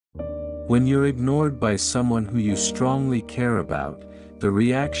When you're ignored by someone who you strongly care about, the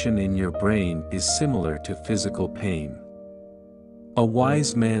reaction in your brain is similar to physical pain. A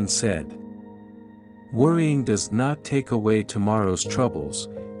wise man said, "Worrying does not take away tomorrow's troubles,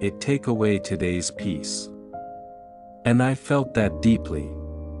 it takes away today's peace." And I felt that deeply.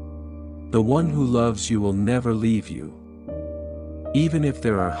 The one who loves you will never leave you. Even if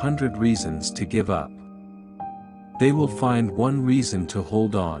there are 100 reasons to give up, they will find one reason to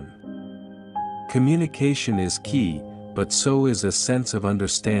hold on. Communication is key, but so is a sense of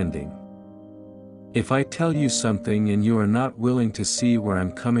understanding. If I tell you something and you are not willing to see where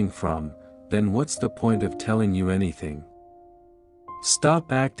I'm coming from, then what's the point of telling you anything?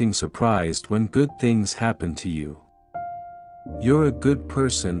 Stop acting surprised when good things happen to you. You're a good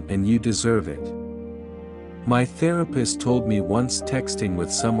person and you deserve it. My therapist told me once texting with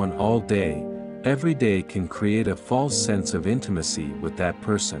someone all day, every day can create a false sense of intimacy with that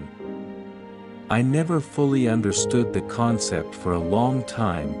person. I never fully understood the concept for a long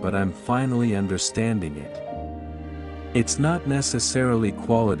time, but I'm finally understanding it. It's not necessarily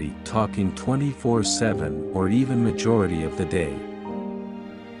quality talking 24/7 or even majority of the day.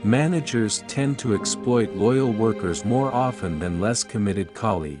 Managers tend to exploit loyal workers more often than less committed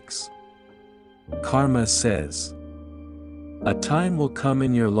colleagues. Karma says, a time will come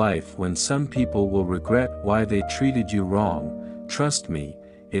in your life when some people will regret why they treated you wrong. Trust me,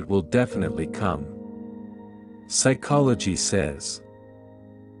 it will definitely come. Psychology says,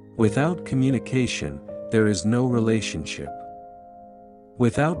 without communication, there is no relationship.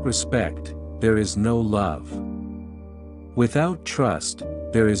 Without respect, there is no love. Without trust,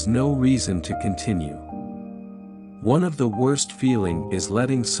 there is no reason to continue. One of the worst feelings is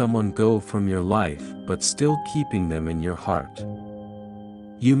letting someone go from your life but still keeping them in your heart.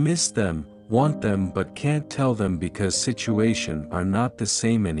 You miss them, want them, but can't tell them because situations are not the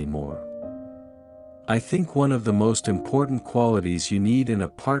same anymore. I think one of the most important qualities you need in a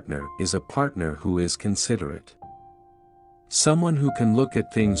partner is a partner who is considerate. Someone who can look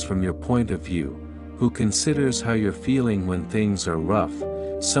at things from your point of view, who considers how you're feeling when things are rough,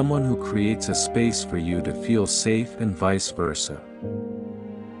 someone who creates a space for you to feel safe and vice versa.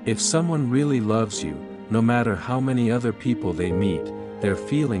 If someone really loves you, no matter how many other people they meet, their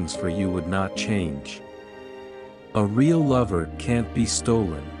feelings for you would not change. A real lover can't be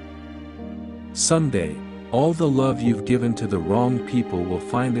stolen. Someday, all the love you've given to the wrong people will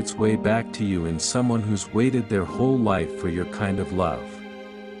find its way back to you in someone who's waited their whole life for your kind of love.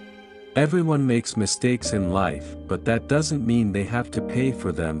 Everyone makes mistakes in life, but that doesn't mean they have to pay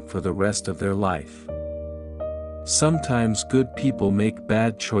for them for the rest of their life. Sometimes good people make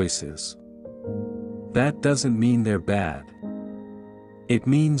bad choices. That doesn't mean they're bad. It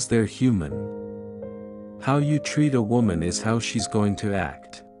means they're human. How you treat a woman is how she's going to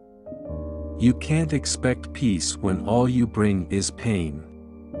act. You can't expect peace when all you bring is pain.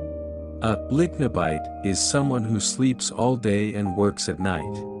 A Lychnabite is someone who sleeps all day and works at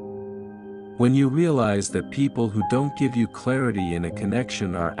night. When you realize that people who don't give you clarity in a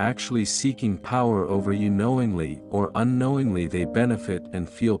connection are actually seeking power over you knowingly or unknowingly, they benefit and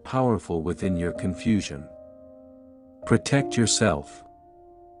feel powerful within your confusion. Protect yourself.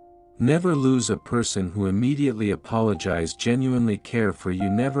 Never lose a person who immediately apologizes, genuinely care for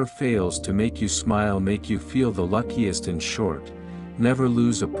you, never fails to make you smile, make you feel the luckiest. In short, never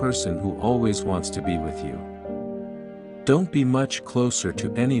lose a person who always wants to be with you. Don't be much closer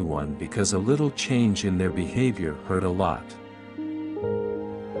to anyone because a little change in their behavior hurt a lot.